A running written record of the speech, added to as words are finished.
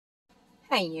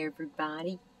Hey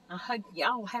everybody, I hope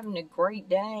y'all having a great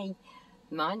day.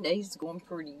 My day's going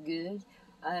pretty good.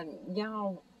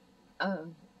 Y'all,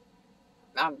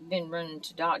 I've been running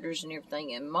to doctors and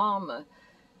everything, and Mama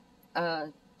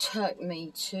took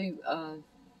me to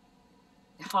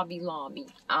Hobby Lobby.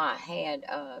 I had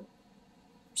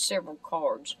several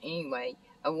cards. Anyway,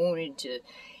 I wanted to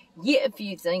get a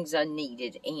few things I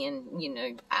needed, and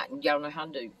y'all know how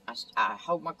to do. I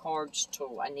hold my cards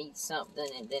till I need something,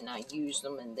 and then I use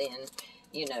them, and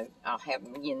then I'll have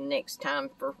them again next time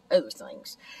for other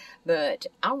things. But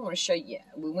I want to show you.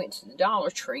 We went to the Dollar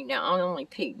Tree. Now I only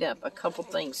picked up a couple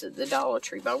things at the Dollar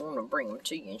Tree, but I want to bring them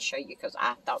to you and show you because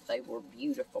I thought they were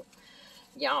beautiful.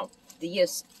 Y'all,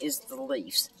 this is the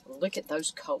leaves. Look at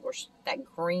those colors. That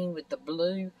green with the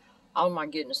blue. Oh my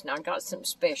goodness. Now I got something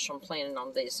special. I'm planning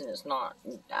on this, and it's not,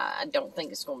 I don't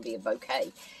think it's going to be a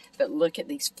bouquet. But look at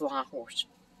these flowers.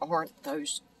 Aren't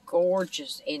those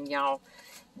gorgeous? And y'all,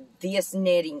 this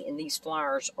netting and these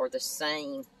flowers are the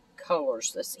same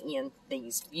colors that's in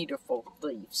these beautiful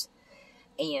leaves.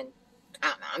 And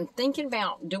I'm thinking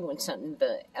about doing something,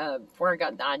 but where I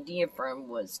got the idea from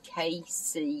was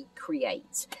KC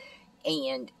Creates.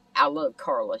 And I love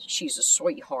Carla. She's a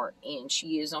sweetheart, and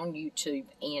she is on YouTube.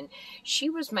 And she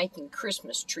was making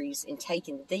Christmas trees and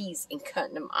taking these and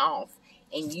cutting them off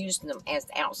and using them as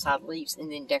the outside leaves and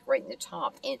then decorating the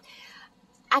top. And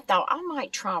I thought I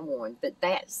might try one, but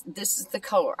this is the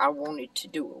color I wanted to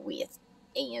do it with.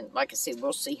 And like I said,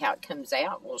 we'll see how it comes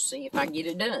out. We'll see if I get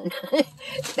it done.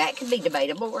 That could be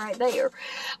debatable right there.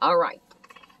 All right.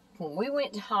 When we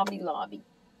went to Hobby Lobby,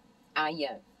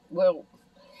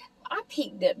 I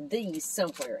picked up these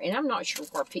somewhere, and I'm not sure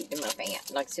where I picked them up at.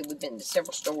 Like I said, we've been to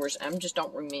several stores. I just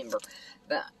don't remember.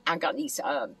 But I got these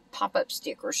pop-up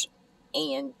stickers,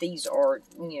 and these are,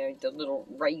 the little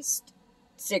raised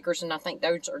stickers, and I think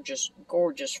those are just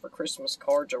gorgeous for Christmas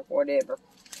cards or whatever.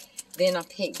 Then I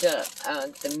picked up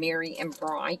the Merry and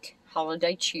Bright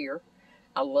Holiday Cheer.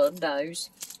 I love those.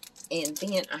 And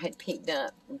then I had picked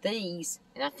up these,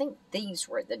 and I think these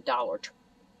were at the Dollar Tree.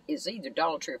 It's either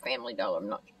Dollar Tree or Family Dollar, I'm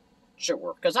not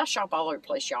sure. Because I shop all over the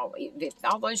place, y'all. If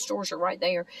all those stores are right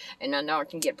there, and I know I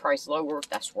can get price lower,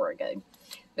 that's where I go.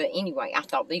 But anyway, I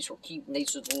thought these were cute, and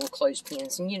these were the little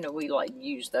clothespins. And, we like to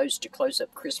use those to close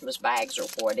up Christmas bags or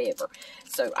whatever.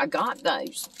 So I got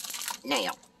those.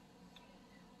 Now,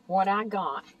 what I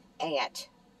got at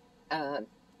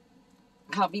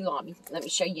Hobby Lobby, let me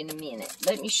show you in a minute.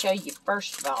 Let me show you,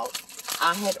 first of all,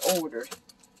 I had ordered,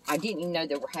 I didn't even know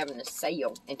they were having a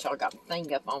sale until I got the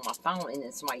thing up on my phone, and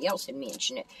then somebody else had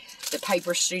mentioned it. The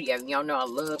Paper Studio. Y'all know I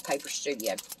love Paper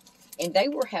Studio. And they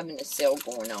were having a sale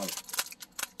going on.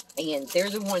 And they're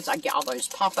the ones, I get all those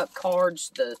pop-up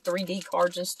cards, the 3D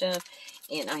cards and stuff.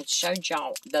 And I showed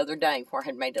y'all the other day where I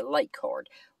had made a lake card.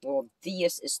 Well,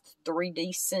 this is the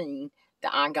 3D scene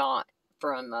that I got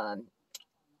from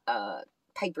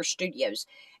Paper Studios.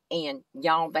 And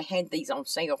y'all, they had these on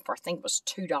sale for, I think it was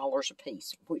 $2 a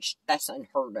piece, which that's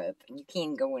unheard of. You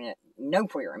can't go in it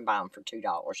nowhere and buy them for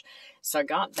 $2. So I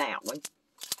got that one.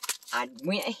 I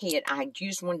went ahead, I had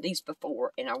used one of these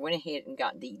before, and I went ahead and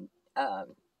got the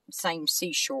same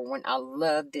seashore one. I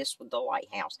love this with the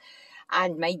lighthouse. I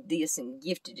made this and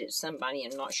gifted it to somebody,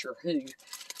 I'm not sure who,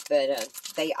 but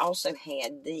they also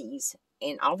had these,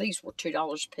 and all these were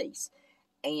 $2 a piece.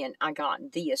 And I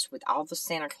got this with all the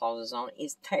Santa Clauses on it.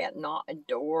 Is that not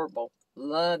adorable?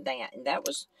 Love that. And that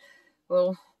was,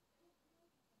 well,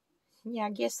 yeah, I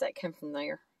guess that came from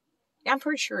there. I'm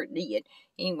pretty sure it did.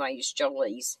 Anyways,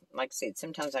 Jolie's, like I said,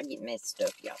 sometimes I get messed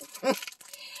up, y'all.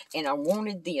 And I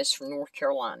wanted this from North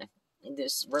Carolina.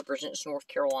 This represents North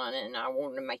Carolina, and I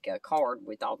wanted to make a card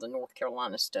with all the North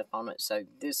Carolina stuff on it. So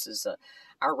this is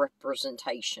our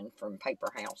representation from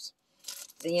Paper House.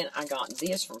 Then I got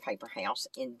this from Paper House,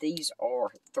 and these are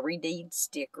 3D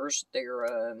stickers.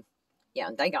 They're,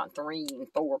 they got 3 and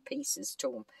 4 pieces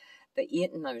to them. But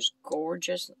isn't those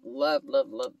gorgeous? Love, love,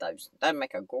 love those. That'd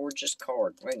make a gorgeous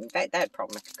card. In fact, that'd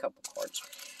probably make a couple cards.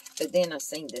 But then I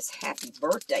seen this happy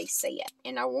birthday set,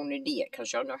 and I wanted it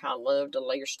because y'all know how I love to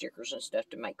layer stickers and stuff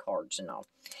to make cards and all.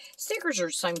 Stickers are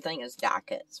the same thing as die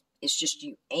cuts. It's just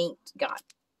you ain't got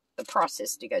the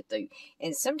process to go through.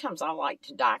 And sometimes I like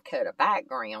to die cut a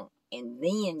background and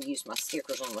then use my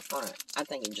stickers on the front. I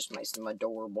think it just makes them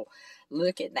adorable.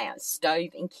 Look at that. Stove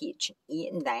and kitchen.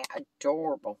 Isn't that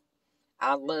adorable?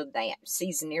 I love that.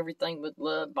 Season everything with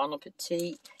love. Bon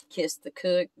appetit. Kiss the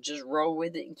cook. Just roll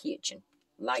with it in kitchen.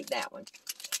 Like that one.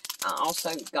 I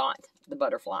also got the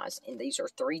butterflies. And these are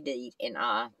 3D. And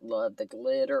I love the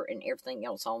glitter and everything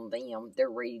else on them. They're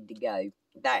ready to go.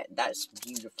 That's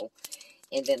beautiful.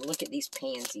 And then look at these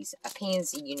pansies. A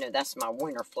pansy, you know, that's my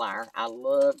winter flower. I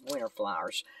love winter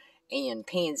flowers. And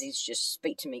pansies just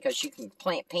speak to me because you can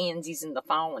plant pansies in the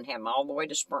fall and have them all the way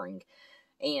to spring.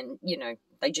 And, you know,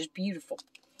 they just beautiful.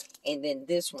 And then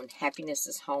this one, Happiness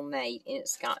is Homemade. And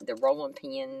it's got the rolling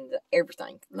pin,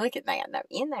 everything. Look at that, though.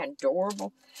 Isn't that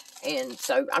adorable? And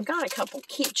so I've got a couple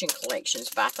kitchen collections,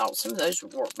 but I thought some of those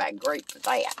would work back great for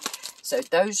that. So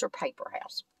those are Paper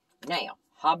House. Now,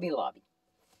 Hobby Lobby.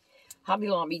 Hobby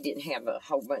Lobby didn't have a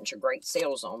whole bunch of great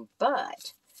sales on,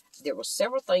 but there were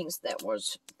several things that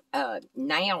was,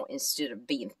 now instead of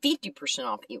being 50%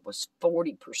 off, it was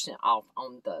 40% off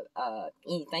on the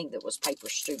anything that was Paper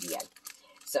Studio.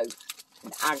 So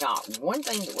I got one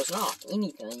thing that was not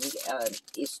anything,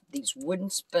 is these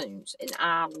wooden spoons, and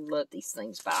I love these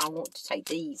things, but I want to take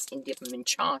these and dip them in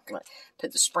chocolate,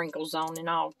 put the sprinkles on and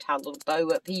all, tie a little bow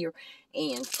up here,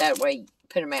 and that way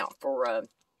put them out for,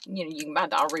 you know, you can buy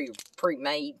the already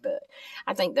pre-made, but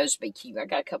I think those would be cute. I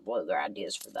got a couple other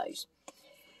ideas for those.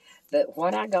 But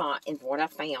what I got and what I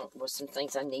found was some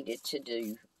things I needed to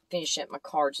do, finish up my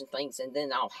cards and things, and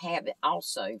then I'll have it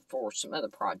also for some other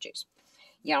projects.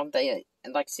 Y'all, like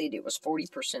I said, it was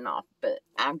 40% off, but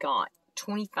I got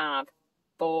 25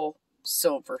 full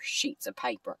silver sheets of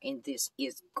paper, and this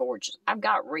is gorgeous. I've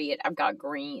got red, I've got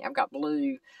green, I've got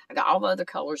blue, I've got all the other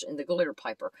colors in the glitter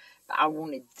paper, but I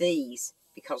wanted these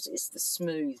because it's the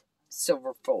smooth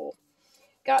silver foil.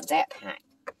 Got that pack.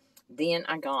 Then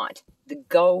I got the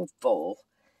gold foil,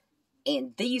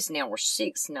 and these now were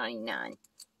 $6.99,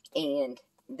 and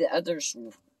the others,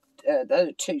 the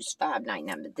other two's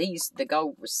 $5.99, but these, the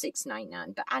gold was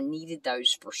 $6.99, but I needed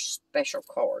those for special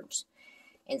cards,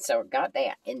 and so I got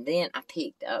that, and then I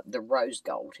picked up the rose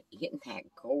gold. Isn't that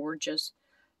gorgeous?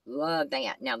 Love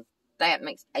that. Now, that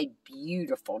makes a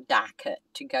beautiful die cut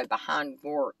to go behind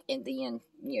work and then,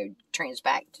 you know, trans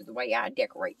back to the way I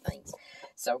decorate things.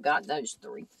 So, got those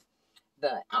three.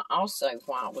 But I also,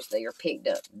 while I was there, picked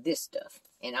up this stuff.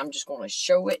 And I'm just going to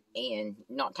show it and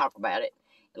not talk about it.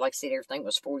 Like I said, everything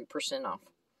was 40% off.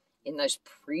 Isn't those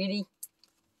pretty?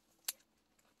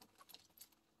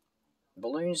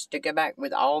 Balloons to go back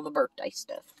with all the birthday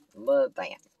stuff. Love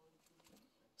that.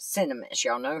 Sentiments.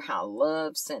 Y'all know how I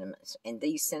love sentiments. And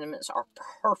these sentiments are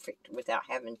perfect without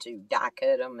having to die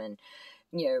cut them and,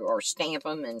 you know, or stamp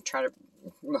them and try to...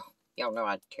 Y'all know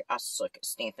I suck at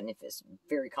stamping if it's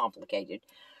very complicated.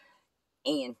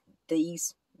 And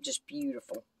these, just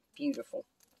beautiful, beautiful.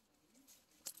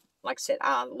 Like I said,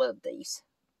 I love these.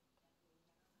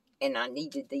 And I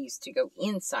needed these to go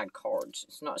inside cards.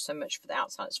 It's not so much for the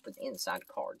outside, it's for the inside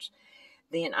cards.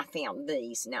 Then I found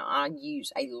these. Now, I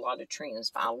use a lot of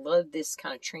trims, but I love this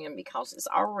kind of trim because it's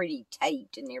already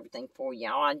taped and everything for you.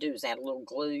 All I do is add a little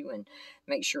glue and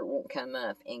make sure it won't come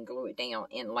up and glue it down.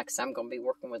 And like I said, I'm going to be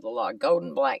working with a lot of gold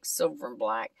and black, silver and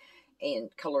black,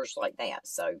 and colors like that.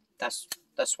 So that's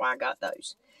why I got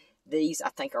those. These,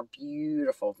 I think, are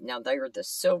beautiful. Now, they are the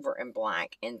silver and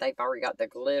black, and they've already got the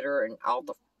glitter and all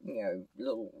the, you know,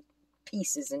 little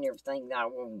pieces and everything that I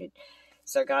wanted.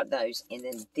 So I got those. And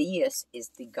then this is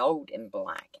the gold and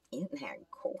black. Isn't that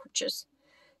gorgeous?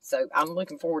 So I'm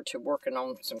looking forward to working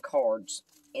on some cards.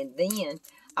 And then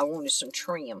I wanted some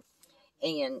trim.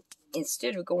 And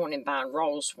instead of going and buying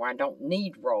rolls where I don't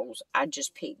need rolls, I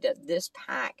just picked up this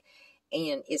pack.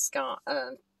 And it's got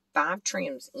 5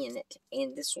 trims in it.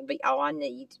 And this will be all I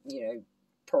need, you know,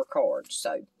 per card.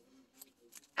 So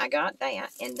I got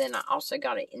that. And then I also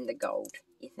got it in the gold.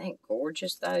 Isn't that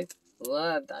gorgeous, though?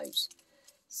 Love those.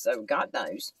 So, got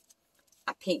those.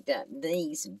 I picked up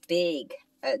these big,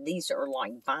 these are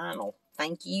like vinyl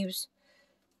thank yous.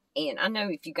 And I know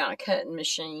if you got a cutting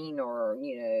machine or,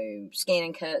 you know,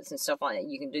 scanning cuts and stuff like that,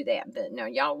 you can do that. But no,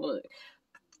 y'all look,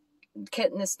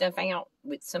 cutting this stuff out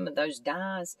with some of those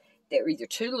dies, they're either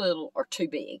too little or too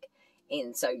big.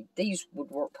 And so, these would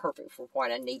work perfect for what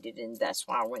I needed. And that's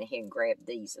why I went ahead and grabbed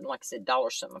these. And like I said,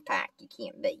 $1 something a pack, you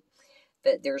can't beat.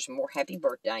 But there's more happy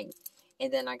birthday.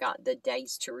 And then I got the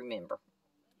days to remember.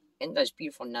 And those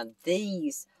beautiful. Now,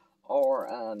 these are,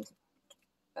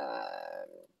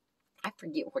 I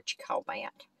forget what you call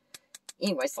that.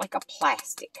 Anyway, it's like a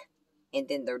plastic. And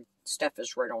then their stuff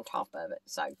is right on top of it.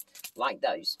 So, like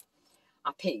those.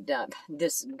 I picked up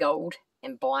this gold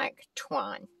and black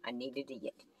twine. I needed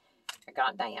it. I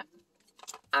got that.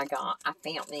 I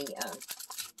found me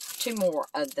 2 more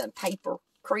of the paper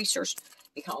creasers.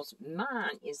 Because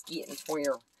mine is getting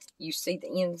where you see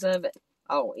the ends of it.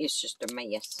 Oh, it's just a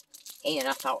mess. And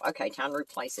I thought, okay, time to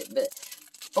replace it. But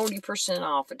 40%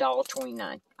 off,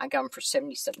 $1.29. I got them for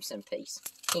 77 cents a piece.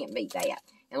 Can't beat that.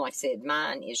 And like I said,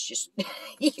 mine is just,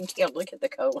 you can tell, look at the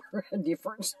color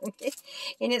difference.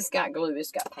 And it's got glue,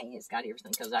 it's got paint, it's got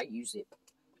everything, because I use it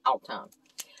all the time.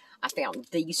 I found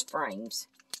these frames,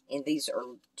 and these are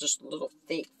just little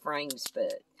thick frames,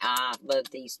 but I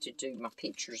love these to do my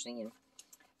pictures in.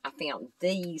 I found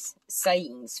these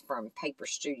sayings from Paper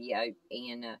Studio,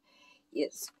 and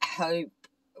it's hope,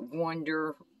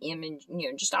 wonder, image,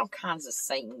 just all kinds of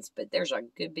sayings, but there's a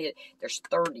good bit, there's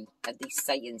 30 of these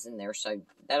sayings in there, so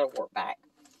that'll work back.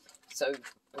 So, I'm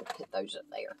going to put those up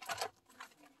there.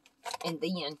 And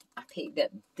then, I picked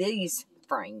up these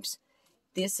frames.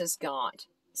 This has got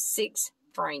 6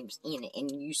 frames in it, and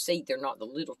you see they're not the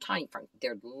little tiny frames,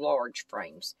 they're large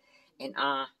frames, and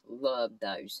I love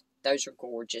those. Those are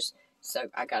gorgeous. So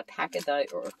I got a pack of those,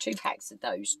 or 2 packs of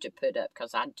those to put up,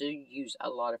 because I do use a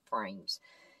lot of frames.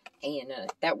 And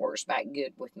that works back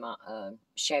good with my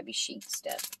shabby chic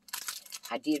stuff.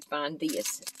 I did find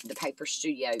this, the Paper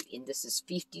Studio, and this is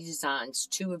 50 designs,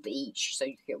 2 of each. So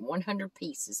you get 100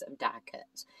 pieces of die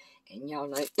cuts. And y'all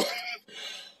know,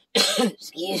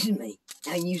 excuse me,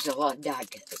 I use a lot of die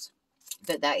cuts.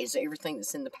 But that is everything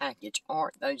that's in the package.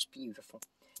 Aren't those beautiful?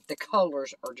 The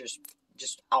colors are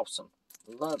just awesome.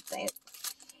 Love that.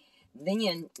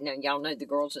 Then, now y'all know the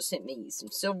girls have sent me some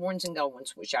silver ones and gold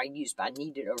ones, which I used, but I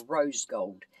needed a rose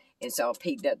gold. And so I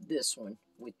picked up this one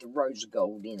with the rose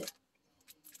gold in it.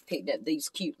 Picked up these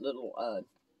cute little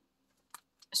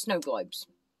snow globes.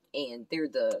 And they're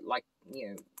the, like,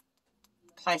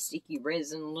 plasticky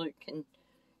resin looking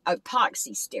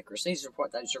epoxy stickers. These are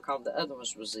what those are called. The other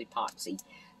ones was epoxy.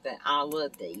 But I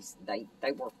love these.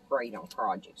 They work great on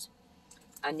projects.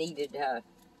 I needed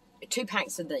 2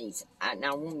 packs of these. And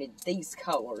I wanted these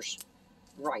colors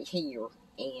right here.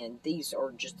 And these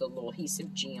are just the little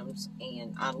adhesive gems.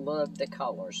 And I love the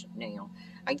colors now.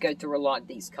 I go through a lot of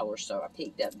these colors, so I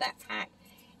picked up that pack.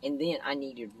 And then I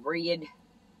needed red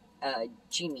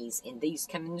jimmies. And these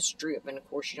come in the strip. And of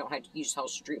course, you don't have to use the whole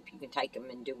strip. You can take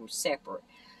them and do them separate.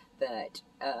 But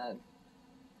I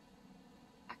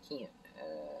can't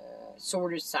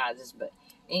sorted sizes, but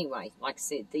anyway, like I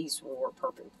said, these were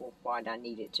perfect for what I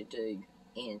needed to do.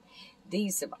 And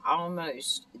these have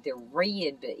almost, they're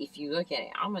red, but if you look at it,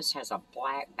 it almost has a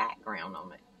black background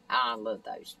on it. I love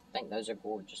those. I think those are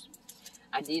gorgeous.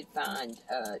 I did find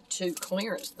 2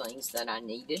 clearance things that I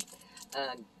needed.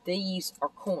 These are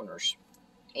corners,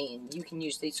 and you can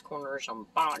use these corners on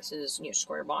boxes,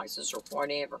 square boxes or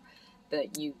whatever.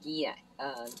 But you get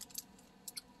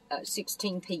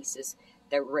 16 pieces.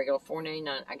 They were regular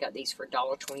 $4.99. I got these for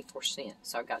 $1.24.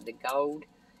 So I got the gold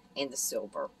and the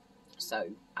silver. So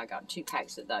I got 2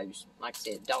 packs of those. Like I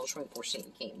said, $1.24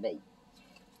 you can't beat.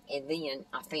 And then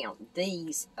I found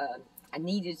these. I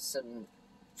needed some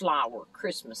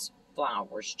Christmas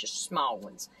flowers, just small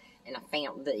ones. And I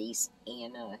found these.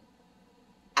 And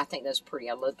I think that's pretty.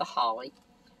 I love the holly.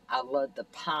 I love the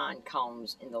pine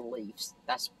cones and the leaves.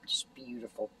 That's just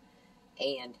beautiful.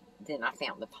 And then I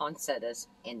found the poinsettias,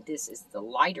 and this is the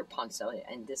lighter poinsettia,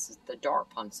 and this is the dark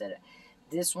poinsettia.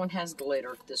 This one has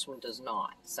glitter, this one does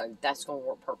not. So that's going to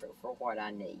work perfect for what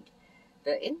I need.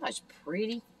 But isn't those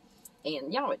pretty?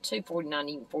 And y'all, at $2.49,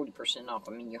 even 40% off.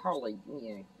 I mean, you're hardly,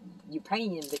 you're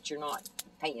paying, but you're not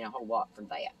paying a whole lot for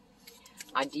that.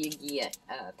 I did get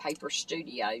Paper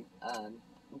Studio.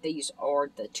 These are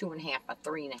the 2.5 by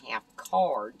 3.5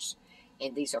 cards.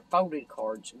 And these are folded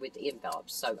cards with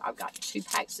envelopes. So I've got 2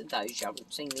 packs of those. Y'all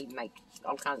have seen me make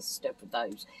all kinds of stuff with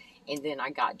those. And then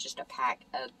I got just a pack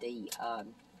of the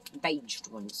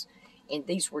beiged ones. And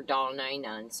these were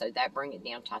 $1.99. So that bring it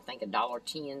down to, I think,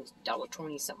 $1.10,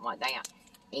 $1.20, something like that.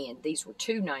 And these were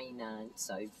 $2.99.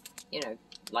 So,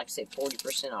 like I said,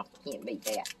 40% off. Can't beat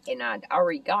that. And I'd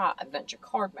already got a bunch of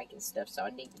card making stuff, so I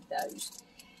needed those.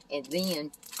 And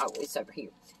then, oh, it's over here.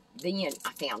 Then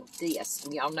I found this.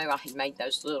 Y'all know I had made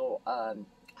those little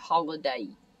holiday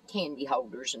candy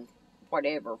holders and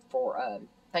whatever for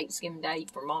Thanksgiving Day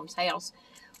for Mom's house.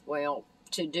 Well,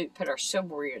 to put our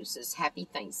silverware, it says Happy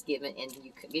Thanksgiving, and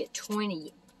you could get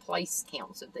 20 place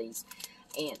counts of these.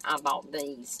 And I bought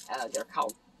these. They're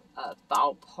called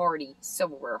Fall Party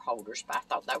silverware holders, but I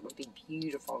thought that would be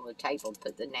beautiful on the table to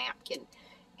put the napkin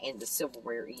and the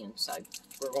silverware in. So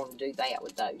we're going to do that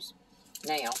with those.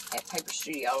 Now, at Paper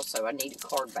Studio also, I needed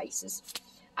card bases.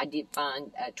 I did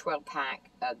find a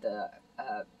 12-pack of the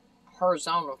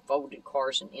horizontal folded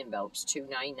cards and envelopes,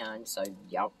 $2.99, so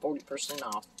y'all 40%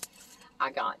 off. I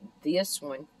got this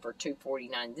one for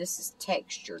 $2.49. This is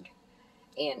textured,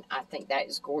 and I think that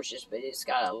is gorgeous, but it's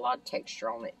got a lot of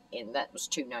texture on it, and that was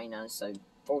 $2.99, so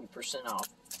 40% off.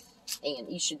 And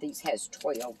each of these has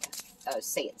 12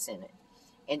 sets in it.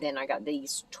 And then I got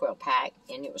these 12-pack,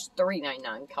 and it was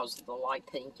 $3.99 because of the light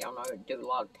pink. Y'all know I do a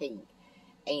lot of pink.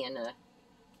 And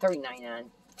 $3.99,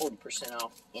 40%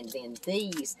 off. And then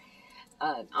these,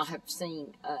 I have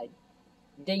seen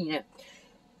Dina,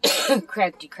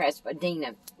 Crafty Crafts by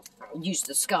Dina, use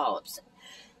the scallops.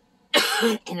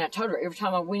 And I told her every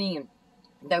time I went in,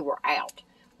 they were out.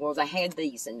 Well, they had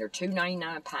these, and they're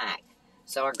 $2.99 a pack.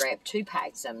 So I grabbed 2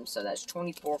 packs of them, so that's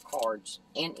 24 cards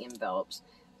and envelopes.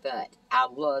 But I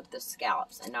love the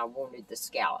scallops, and I wanted the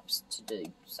scallops to do.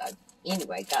 So,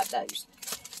 anyway, got those.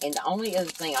 And the only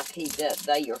other thing I picked up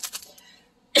there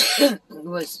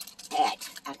was at,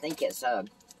 I think it's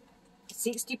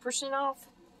 60% off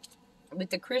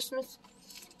with the Christmas.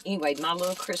 Anyway, my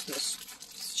little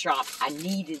Christmas shop, I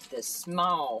needed the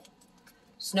small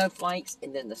snowflakes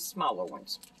and then the smaller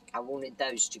ones. I wanted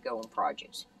those to go on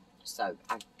projects. So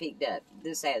I picked up,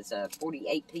 this has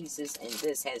 48 pieces and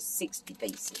this has 60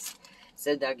 pieces.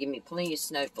 So they'll give me plenty of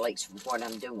snowflakes for what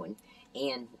I'm doing.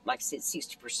 And like I said,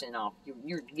 60% off.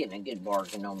 You're getting a good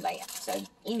bargain on that. So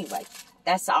anyway,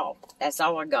 that's all. That's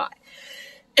all I got.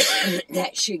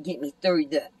 That should get me through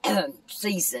the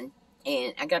season.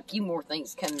 And I got a few more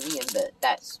things coming in, but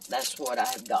that's what I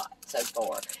have got so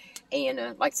far.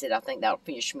 And like I said, I think that'll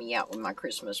finish me out with my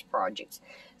Christmas projects.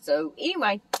 So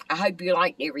anyway, I hope you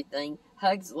liked everything.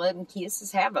 Hugs, love, and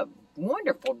kisses. Have a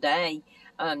wonderful day.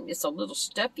 It's a little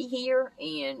stuffy here,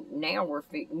 and now we're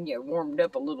warmed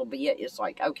up a little bit. It's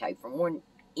like, okay, from one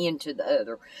end to the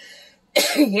other.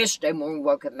 Yesterday morning,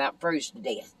 woke up about froze to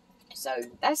death. So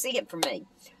that's it for me.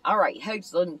 All right,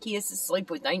 hugs, love, and kisses. Sleep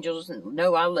with angels, and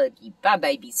know I love you. Bye,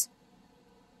 babies.